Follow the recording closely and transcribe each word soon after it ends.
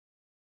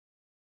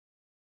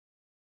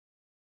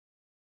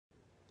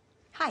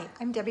Hi,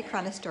 I'm Debbie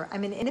Chronister.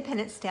 I'm an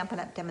independent Stampin'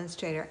 Up!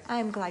 Demonstrator.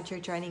 I'm glad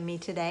you're joining me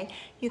today.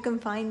 You can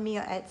find me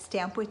at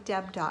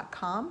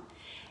stampwithdeb.com,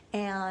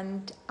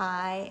 and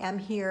I'm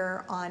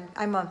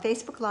on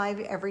Facebook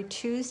Live every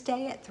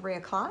Tuesday at 3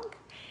 o'clock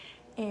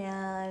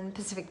and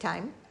Pacific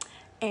Time.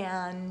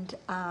 And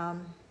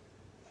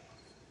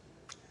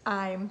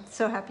I'm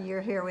so happy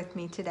you're here with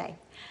me today.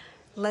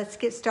 Let's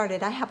get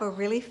started. I have a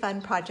really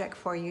fun project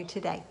for you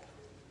today.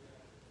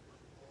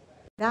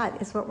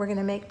 That is what we're going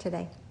to make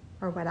today,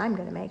 or what I'm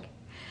going to make.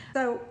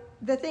 So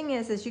the thing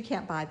is you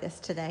can't buy this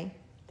today.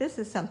 This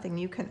is something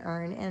you can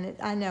earn, and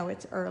I know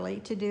it's early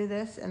to do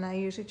this, and I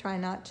usually try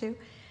not to,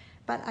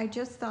 but I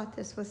just thought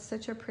this was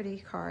such a pretty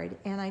card,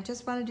 and I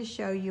just wanted to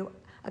show you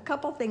a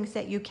couple things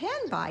that you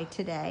can buy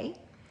today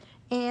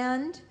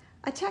and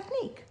a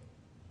technique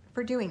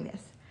for doing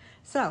this.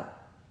 So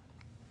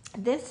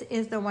this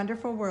is the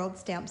Wonderful World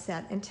stamp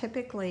set, and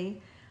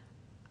typically,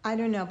 I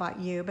don't know about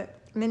you, but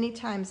many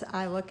times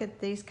I look at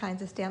these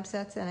kinds of stamp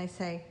sets and I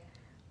say,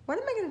 what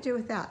am I going to do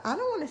with that? I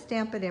don't want to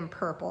stamp it in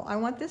purple. I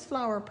want this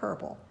flower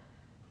purple.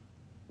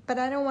 But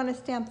I don't want to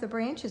stamp the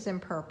branches in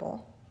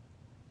purple.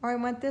 Or I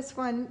want this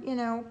one,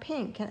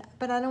 pink.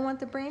 But I don't want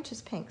the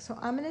branches pink. So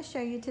I'm going to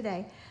show you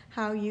today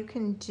how you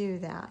can do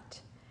that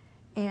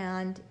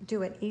and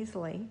do it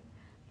easily.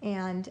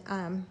 And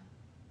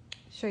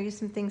show you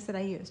some things that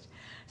I used.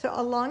 So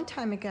a long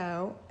time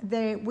ago,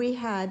 we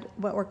had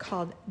what were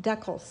called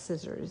deckle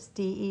scissors,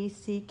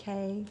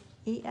 D-E-C-K-E-L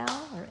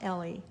or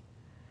L-E?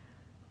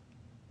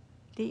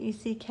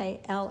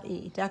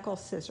 D-E-C-K-L-E, deckle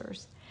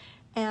scissors.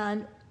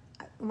 And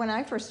when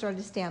I first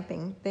started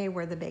stamping, they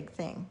were the big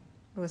thing.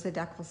 It was the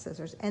deckle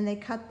scissors. And they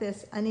cut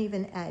this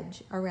uneven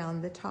edge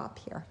around the top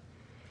here.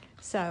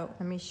 So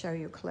let me show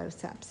you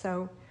close up.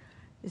 So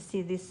you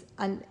see this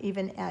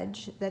uneven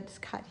edge that's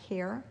cut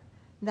here?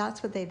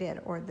 That's what they did,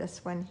 or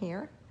this one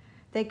here.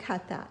 They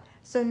cut that.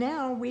 So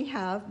now we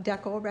have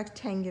deckle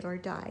rectangular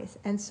dies,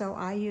 and so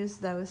I use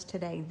those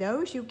today.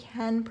 Those you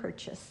can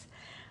purchase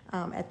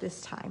at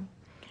this time.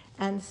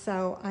 And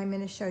so I'm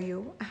going to show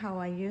you how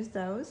I use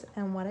those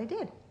and what I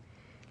did.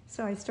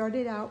 So I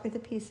started out with a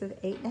piece of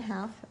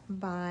 8.5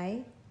 by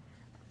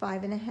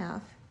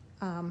 5.5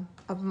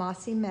 of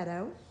Mossy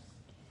Meadow,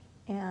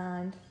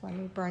 and let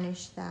me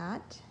burnish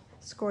that.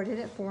 Scored it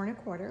at 4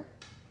 1/4.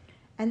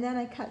 And then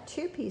I cut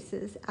two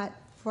pieces at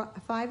 5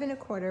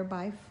 1/4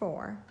 by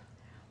 4.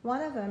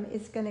 One of them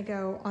is going to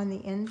go on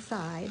the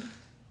inside.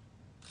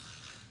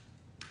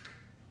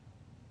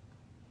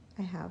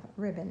 I have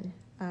ribbon,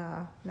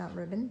 not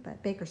ribbon,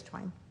 but baker's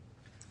twine.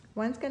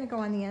 One's going to go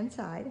on the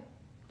inside,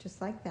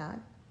 just like that,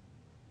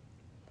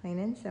 plain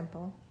and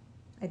simple.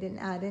 I didn't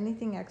add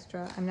anything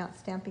extra. I'm not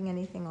stamping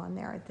anything on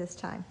there at this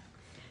time.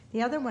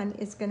 The other one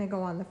is going to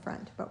go on the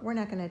front, but we're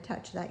not going to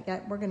touch that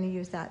yet. We're going to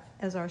use that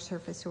as our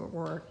surface we're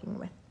working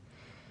with.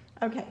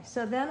 Okay,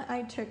 so then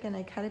I took and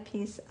I cut a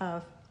piece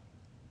of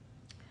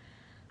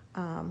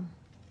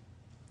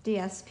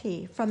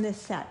DSP from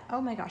this set. Oh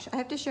my gosh, I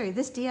have to show you.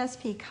 This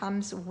DSP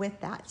comes with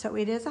that. So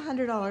it is a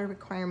 $100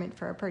 requirement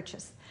for a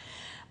purchase,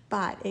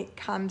 but it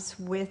comes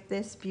with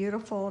this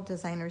beautiful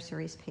designer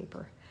series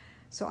paper.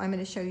 So I'm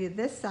going to show you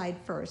this side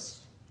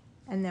first,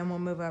 and then we'll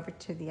move over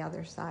to the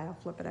other side. I'll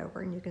flip it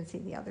over and you can see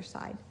the other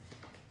side.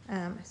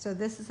 So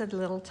this is a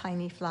little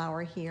tiny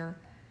flower here.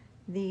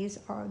 These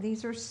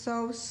are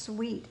so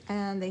sweet,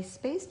 and they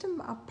spaced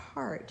them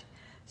apart.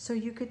 So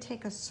you could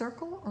take a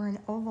circle or an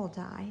oval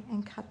die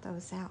and cut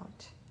those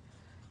out.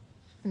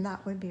 And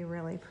that would be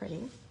really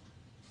pretty.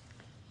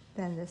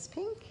 Then this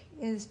pink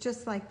is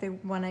just like the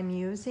one I'm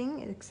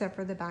using, except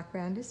for the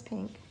background is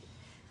pink.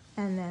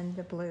 And then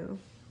the blue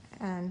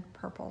and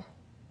purple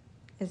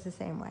is the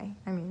same way.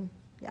 I mean,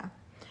 yeah.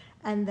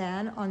 And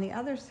then on the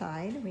other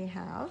side, we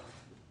have,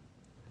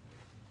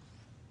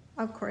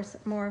 of course,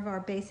 more of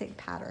our basic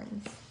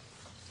patterns.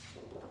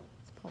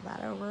 Let's pull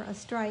that over. A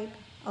stripe,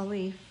 a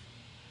leaf,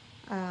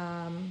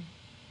 I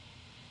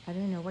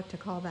don't know what to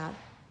call that.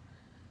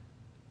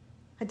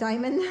 A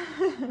diamond,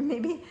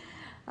 maybe,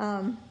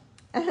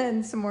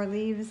 and some more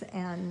leaves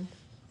and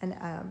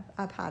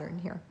a pattern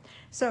here.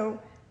 So,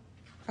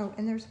 oh,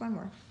 and there's one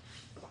more.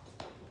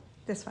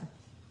 This one.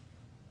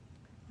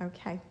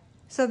 Okay.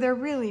 So they're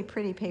really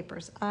pretty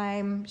papers.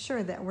 I'm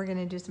sure that we're going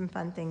to do some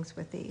fun things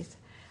with these.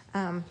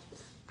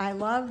 I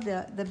love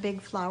the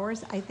big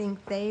flowers. I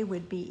think they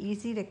would be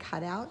easy to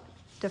cut out,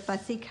 to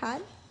fussy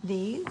cut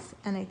these,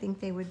 and I think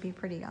they would be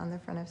pretty on the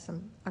front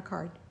of a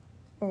card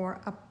or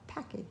a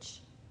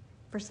package.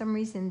 For some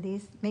reason,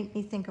 these make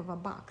me think of a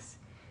box,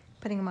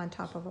 putting them on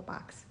top of a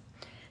box.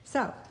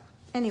 So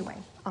anyway,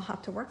 I'll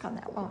have to work on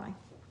that, won't I?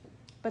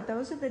 But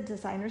those are the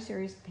designer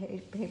series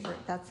paper.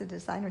 That's the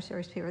designer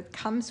series paper. It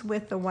comes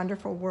with the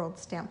Wonderful World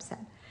stamp set.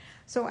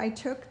 So I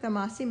took the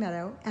Mossy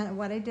Meadow, and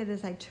what I did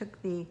is I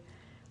took the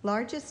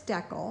largest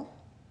deckle.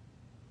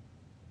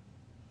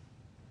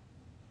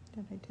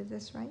 Did I do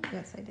this right?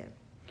 Yes, I did.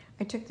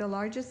 I took the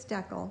largest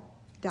deckle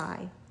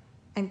die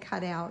and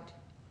cut out,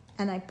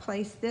 and I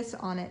placed this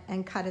on it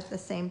and cut at the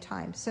same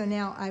time. So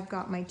now I've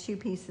got my two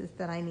pieces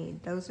that I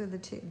need. Those are the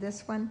two,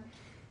 this one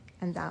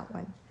and that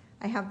one.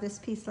 I have this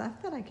piece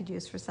left that I could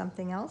use for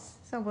something else,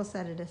 so we'll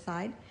set it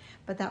aside.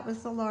 But that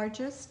was the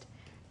largest.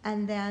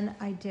 And then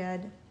I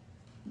did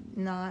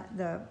not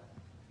the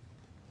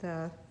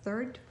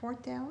third,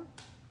 fourth down.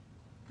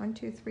 1,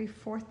 2, 3,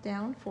 fourth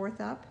down, fourth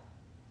up.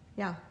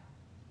 Yeah.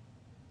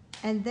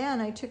 And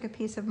then I took a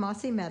piece of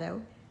Mossy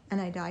Meadow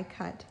and I die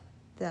cut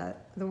the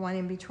one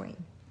in between.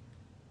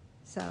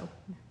 So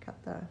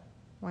cut the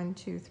 1,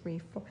 2, 3,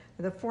 4.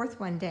 The fourth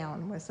one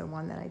down was the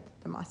one that I did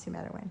the Mossy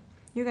Meadow in.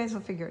 You guys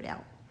will figure it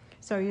out.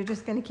 So you're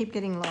just going to keep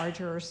getting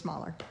larger or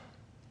smaller.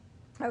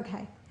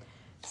 Okay.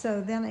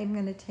 So then I'm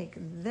going to take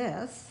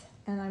this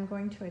and I'm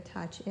going to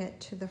attach it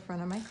to the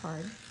front of my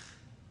card,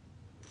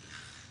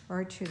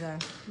 or to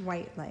the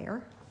white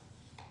layer.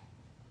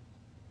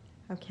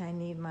 Okay, I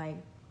need my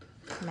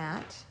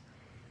mat.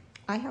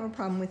 I have a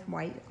problem with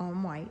white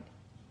on white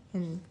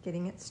and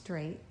getting it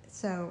straight,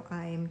 so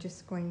I'm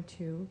just going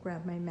to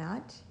grab my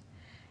mat.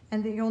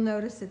 And you'll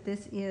notice that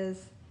this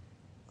is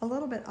a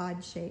little bit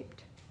odd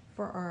shaped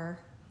for our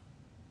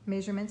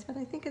measurements, but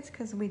I think it's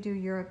because we do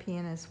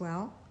European as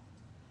well.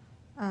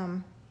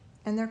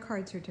 And their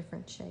cards are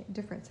different shape,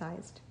 different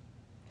sized.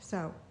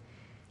 So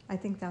I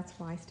think that's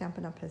why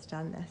Stampin' Up! Has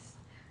done this.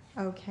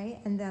 Okay,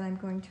 and then I'm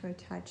going to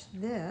attach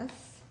this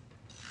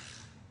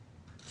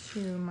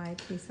to my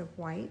piece of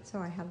white, so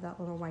I have that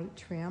little white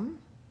trim.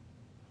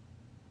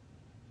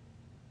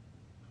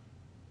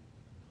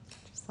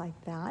 Just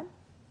like that.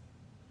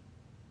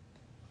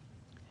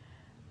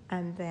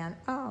 And then,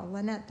 oh,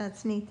 Lynette,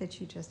 that's neat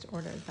that you just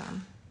ordered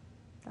them.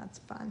 That's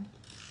fun.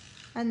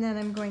 And then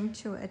I'm going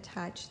to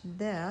attach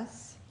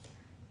this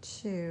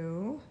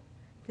to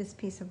this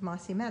piece of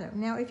Mossy Meadow.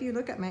 Now, if you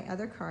look at my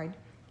other card,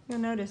 you'll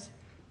notice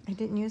I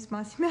didn't use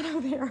Mossy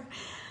Meadow there.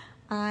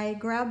 I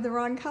grabbed the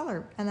wrong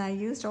color and I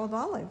used Old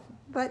Olive,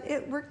 but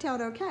it worked out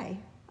okay.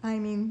 I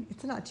mean,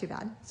 it's not too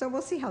bad. So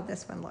we'll see how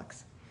this one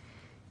looks.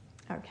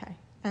 Okay,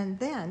 and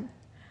then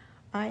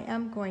I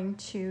am going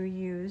to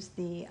use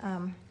the,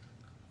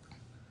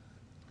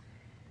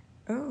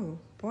 oh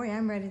boy,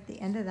 I'm right at the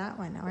end of that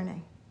one, aren't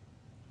I?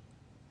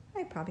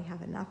 I probably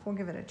have enough. We'll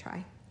give it a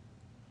try.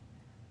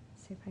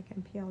 See if I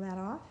can peel that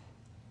off.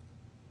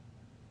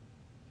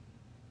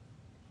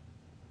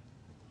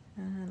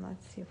 And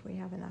let's see if we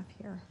have enough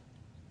here.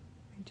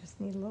 I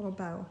just need a little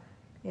bow.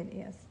 It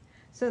is.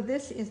 So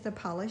this is the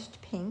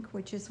Polished Pink,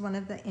 which is one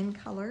of the in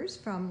colors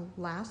from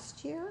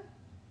last year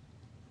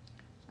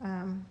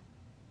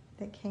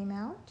that came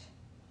out.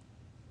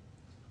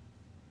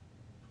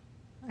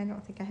 I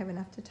don't think I have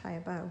enough to tie a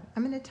bow.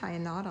 I'm going to tie a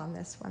knot on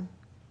this one.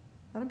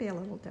 That'll be a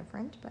little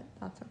different, but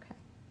that's okay.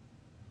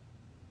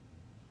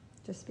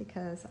 Just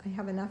because I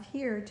have enough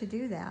here to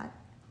do that,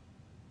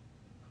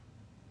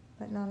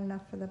 but not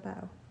enough for the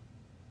bow.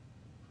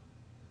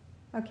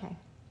 Okay,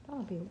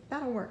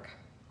 that'll work.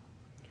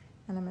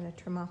 And I'm going to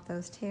trim off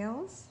those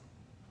tails.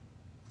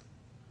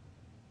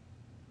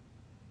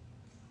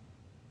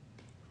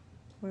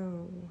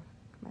 Whoa,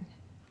 come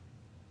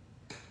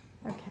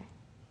on. Okay.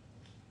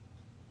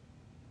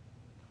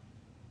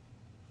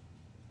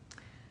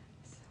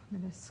 So I'm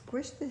going to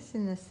squish this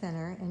in the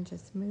center and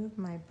just move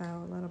my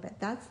bow a little bit.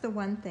 That's the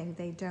one thing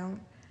they don't,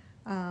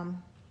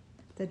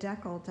 the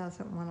decal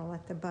doesn't want to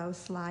let the bow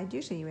slide.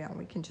 Usually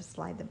we can just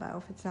slide the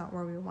bow if it's not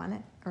where we want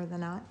it, or the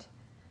knot.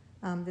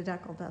 The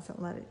decal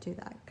doesn't let it do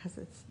that because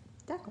it's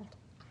deckled.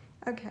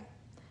 Okay,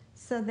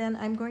 so then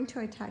I'm going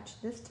to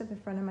attach this to the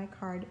front of my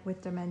card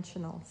with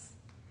dimensionals.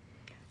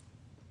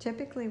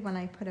 Typically when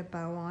I put a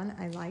bow on,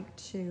 I like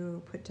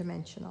to put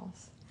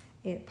dimensionals.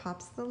 It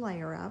pops the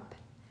layer up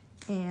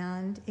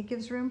and it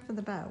gives room for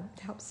the bow.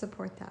 It helps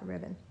support that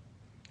ribbon.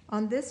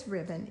 On this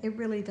ribbon, it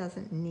really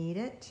doesn't need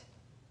it.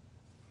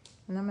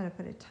 And I'm going to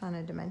put a ton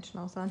of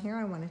dimensionals on here.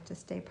 I want it to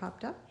stay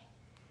popped up.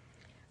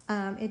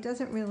 It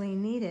doesn't really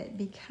need it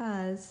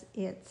because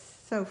it's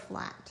so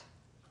flat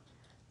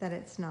that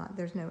it's not,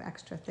 there's no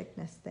extra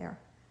thickness there.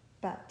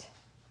 But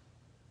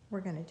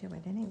we're going to do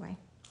it anyway.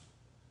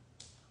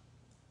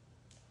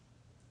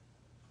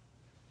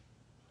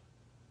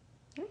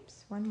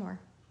 Oops, one more.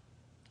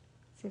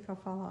 See if I'll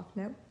fall off.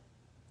 Nope.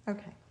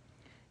 Okay.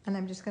 And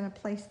I'm just going to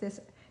place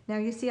this. Now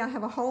you see I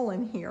have a hole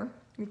in here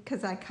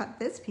because I cut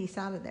this piece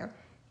out of there,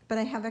 but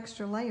I have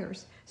extra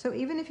layers. So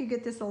even if you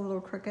get this a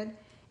little crooked,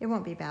 it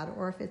won't be bad.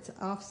 Or if it's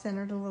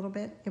off-centered a little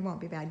bit, it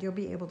won't be bad. You'll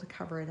be able to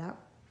cover it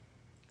up.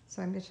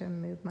 So I'm just going to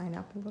move mine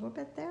up a little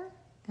bit there,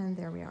 and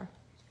there we are.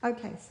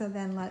 Okay, so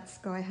then let's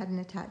go ahead and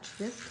attach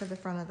this to the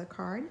front of the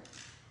card.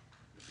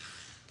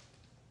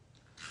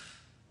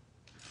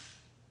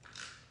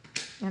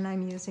 And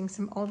I'm using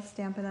some old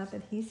Stampin' Up!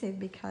 Adhesive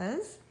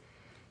because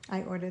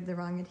I ordered the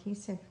wrong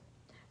adhesive.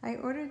 I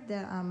ordered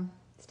the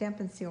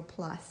Stampin' Seal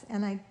Plus,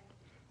 and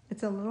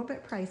it's a little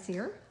bit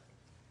pricier,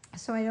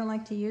 so I don't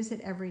like to use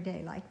it every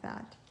day like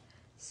that.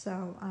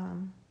 So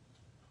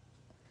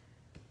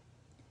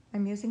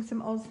I'm using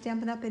some old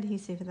Stampin' Up!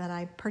 Adhesive that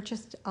I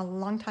purchased a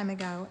long time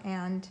ago,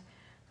 and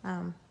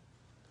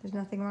there's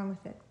nothing wrong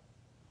with it.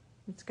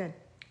 It's good.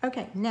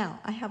 Okay, now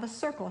I have a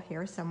circle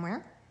here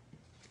somewhere,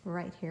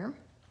 right here.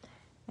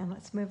 And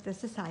let's move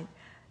this aside.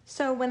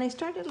 So when I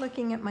started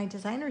looking at my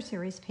designer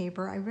series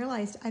paper, I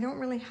realized I don't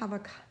really have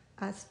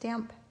a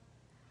stamp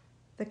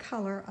the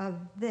color of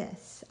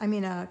this. I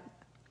mean a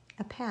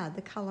pad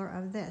the color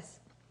of this.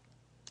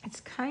 It's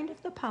kind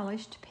of the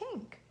polished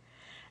pink.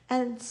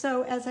 And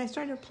so as I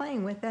started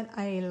playing with it,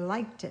 I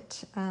liked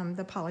it,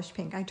 the polished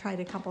pink. I tried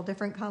a couple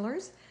different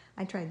colors.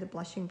 I tried the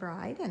Blushing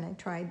Bride and I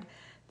tried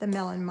the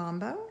Melon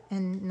Mambo,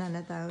 and none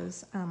of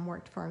those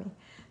worked for me.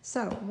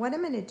 So what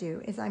I'm going to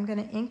do is I'm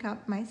going to ink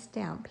up my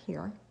stamp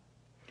here.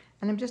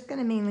 And I'm just going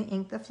to mainly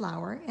ink the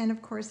flower. And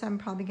of course, I'm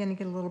probably going to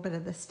get a little bit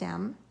of the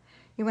stem.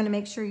 You want to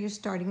make sure you're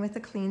starting with a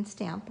clean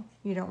stamp.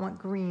 You don't want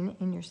green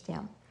in your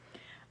stamp.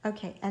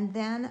 Okay, and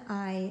then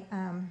I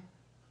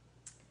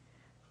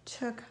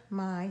took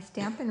my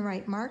Stampin'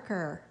 Write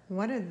marker.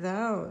 What are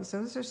those?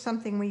 Those are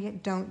something we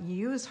don't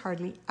use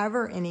hardly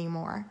ever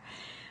anymore.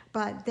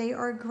 But they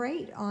are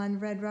great on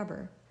red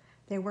rubber.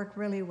 They work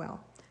really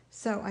well.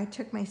 So I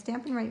took my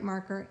Stampin' Write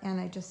marker and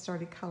I just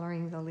started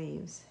coloring the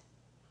leaves.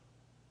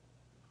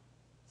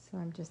 So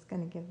I'm just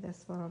going to give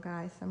this little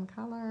guy some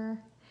color.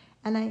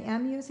 And I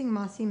am using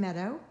Mossy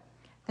Meadow.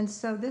 And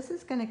so this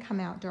is going to come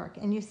out dark.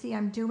 And you see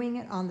I'm doing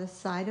it on the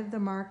side of the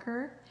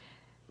marker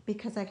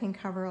because I can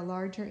cover a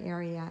larger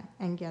area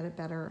and get a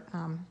better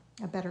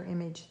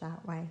image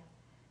that way.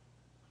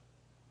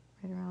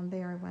 Right around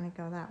there, I want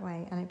to go that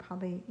way. And I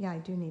probably, yeah, I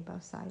do need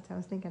both sides. I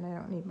was thinking I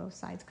don't need both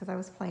sides because I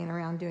was playing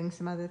around doing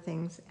some other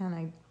things and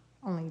I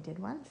only did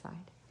one side.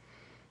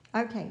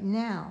 Okay,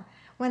 now,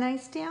 when I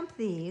stamp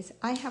these,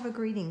 I have a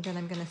greeting that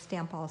I'm going to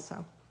stamp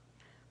also.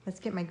 Let's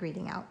get my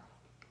greeting out.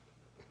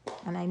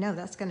 And I know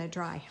that's going to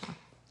dry, huh?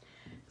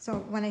 So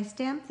when I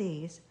stamp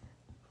these,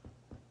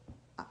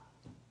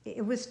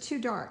 it was too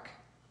dark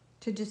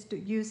to just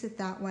use it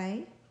that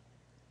way.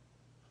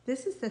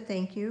 This is the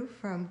thank you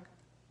from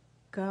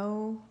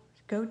Go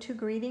To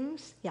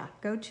Greetings. Yeah,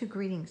 Go To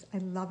Greetings. I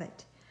love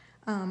it.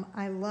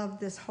 I love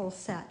this whole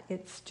set.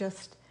 It's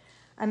just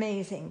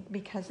amazing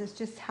because it's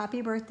just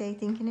happy birthday,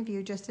 thinking of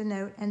you, just a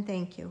note, and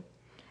thank you.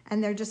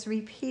 And they're just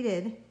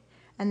repeated,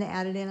 and they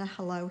added in a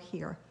hello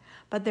here.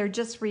 But they're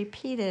just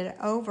repeated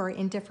over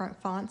in different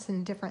fonts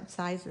and different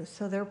sizes.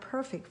 So they're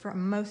perfect for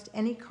most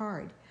any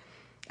card.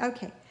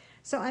 Okay,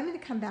 so I'm going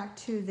to come back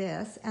to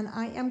this, and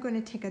I am going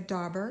to take a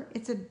dauber.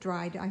 It's a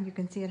dry, you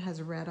can see it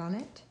has red on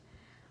it.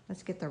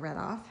 Let's get the red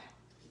off.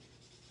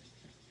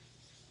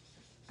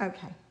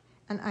 Okay,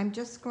 and I'm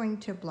just going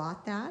to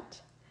blot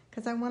that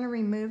because I want to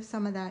remove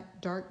some of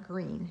that dark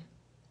green.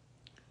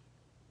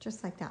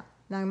 Just like that.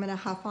 Now I'm going to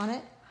huff on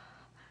it.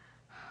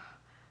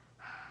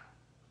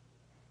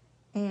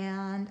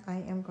 And I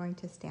am going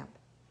to stamp.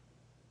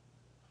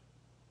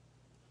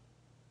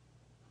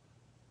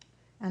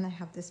 And I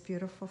have this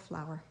beautiful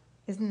flower.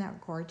 Isn't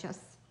that gorgeous?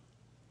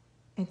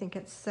 I think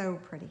it's so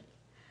pretty.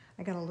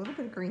 I got a little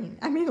bit of green.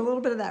 I mean, a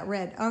little bit of that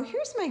red. Oh,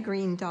 here's my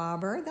green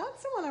dauber.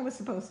 That's the one I was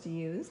supposed to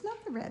use,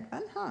 not the red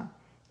one, huh?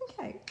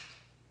 Okay.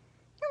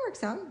 It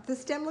works out. The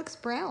stem looks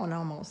brown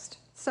almost,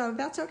 so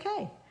that's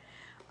okay.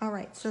 All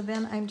right, so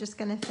then I'm just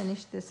going to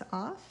finish this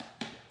off.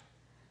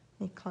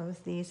 Let me close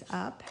these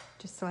up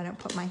just so I don't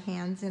put my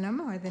hands in them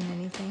more than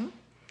anything.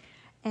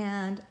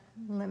 And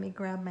let me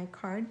grab my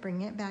card,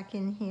 bring it back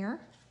in here.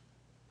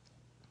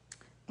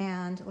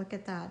 And look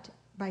at that.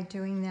 By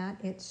doing that,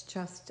 it's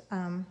just,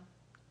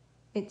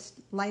 it's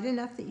light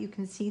enough that you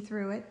can see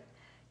through it,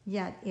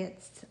 yet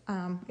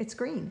it's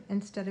green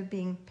instead of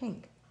being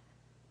pink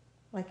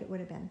like it would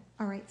have been.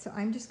 All right, so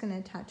I'm just going to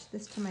attach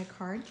this to my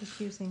card just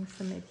using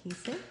some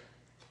adhesive.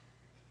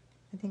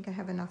 I think I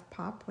have enough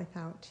pop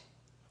without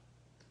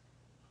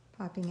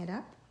popping it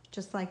up,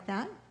 just like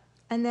that.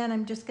 And then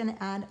I'm just going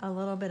to add a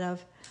little bit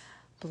of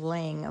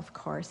bling, of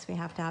course. We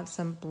have to have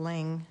some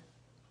bling.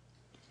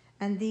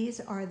 And these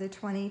are the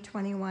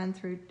 2021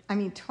 through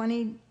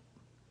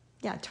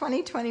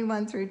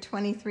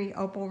 23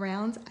 opal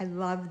rounds. I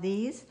love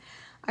these.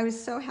 I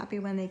was so happy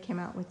when they came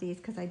out with these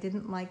because I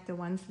didn't like the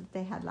ones that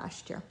they had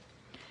last year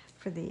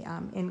for the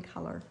in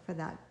color for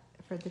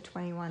the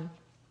 21,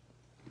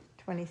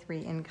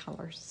 23 in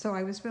colors. So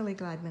I was really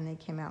glad when they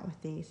came out with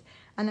these.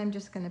 And I'm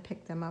just going to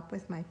pick them up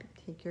with my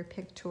take your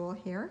pick tool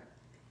here.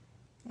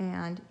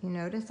 And you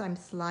notice I'm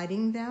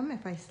sliding them.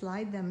 If I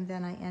slide them,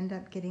 then I end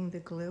up getting the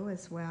glue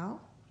as well,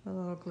 the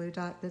little glue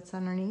dot that's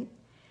underneath.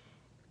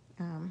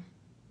 And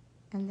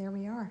there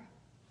we are.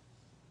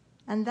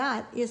 And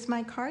that is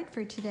my card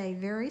for today.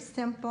 Very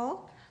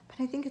simple,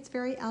 but I think it's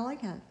very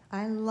elegant.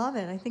 I love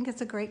it. I think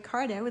it's a great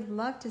card. I would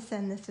love to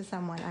send this to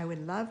someone. I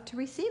would love to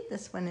receive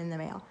this one in the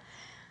mail.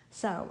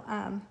 So